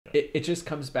it just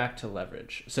comes back to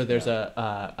leverage. So there's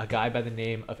a guy by the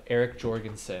name of Eric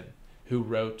Jorgensen who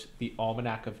wrote the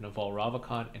Almanac of Naval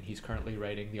Ravikant, and he's currently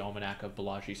writing the Almanac of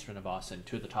Balaji Srinivasan,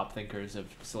 two of the top thinkers of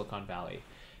Silicon Valley.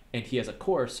 And he has a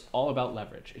course all about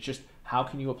leverage. It's just how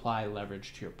can you apply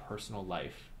leverage to your personal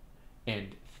life,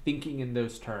 and thinking in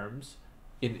those terms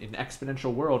in an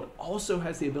exponential world also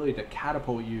has the ability to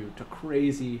catapult you to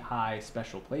crazy high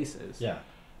special places. Yeah.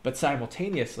 But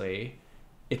simultaneously,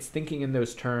 it's thinking in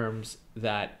those terms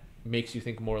that makes you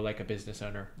think more like a business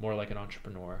owner, more like an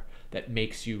entrepreneur, that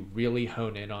makes you really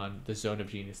hone in on the zone of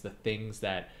genius, the things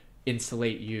that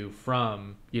insulate you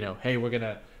from, hey,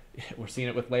 we're seeing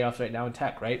it with layoffs right now in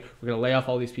tech, right? We're going to lay off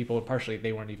all these people, and partially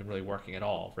they weren't even really working at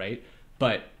all, right?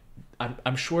 But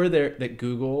I'm sure that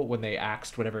Google, when they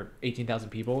axed whatever 18,000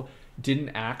 people, didn't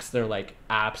axe their like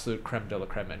absolute creme de la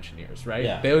creme engineers, right?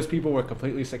 Yeah. Those people were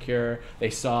completely secure. They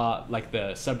saw like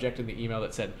the subject in the email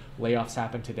that said layoffs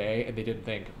happen today, and they didn't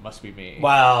think must be me.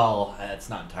 Well, that's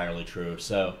not entirely true.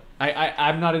 So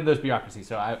I'm not in those bureaucracies,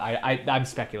 so I'm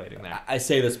speculating there. I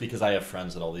say this because I have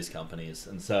friends at all these companies,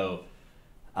 and so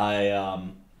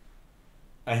I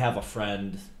have a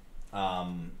friend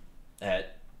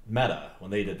at Meta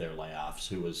when they did their layoffs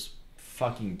who was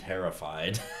fucking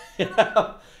terrified.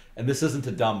 And this isn't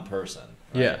a dumb person.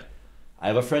 Right? Yeah. I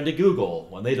have a friend at Google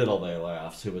when they did all their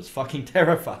layoffs who was fucking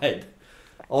terrified.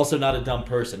 Also not a dumb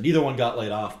person. Neither one got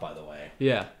laid off, by the way.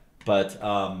 Yeah. But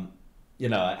I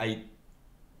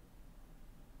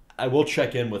will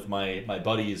check in with my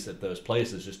buddies at those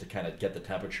places just to kind of get the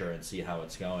temperature and see how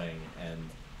it's going. And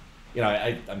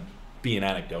I'm being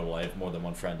anecdotal. I have more than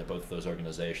one friend at both of those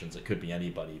organizations. It could be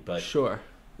anybody, but Sure.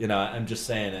 I'm just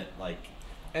saying it like.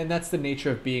 And that's the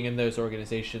nature of being in those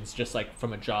organizations. Just like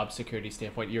from a job security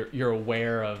standpoint, you're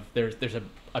aware of there's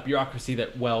a bureaucracy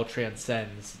that well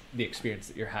transcends the experience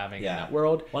that you're having in that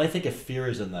world. Well, I think if fear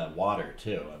is in the water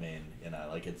too. I mean,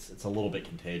 like it's a little bit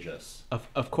contagious.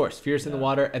 Of course, fear's in the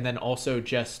water, and then also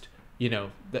just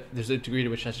there's a degree to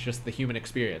which that's just the human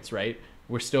experience, right?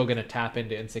 We're still going to tap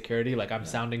into insecurity. Like I'm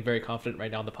sounding very confident right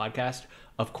now on the podcast.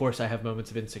 Of course, I have moments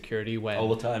of insecurity when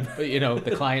all the time.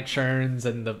 The client churns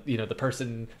and the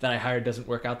person that I hired doesn't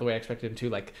work out the way I expected him to.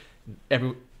 Like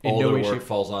all the work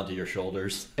falls onto your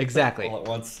shoulders. Exactly. All at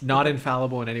once. Not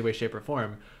infallible in any way, shape, or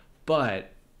form,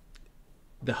 but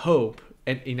the hope,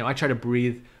 and I try to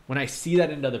breathe when I see that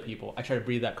into other people. I try to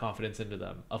breathe that confidence into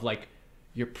them of like,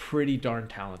 you're pretty darn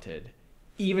talented,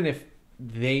 even if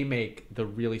they make the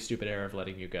really stupid error of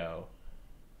letting you go.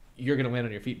 You're going to land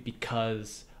on your feet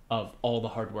because of all the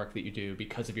hard work that you do,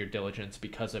 because of your diligence,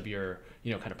 because of your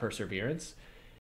kind of perseverance.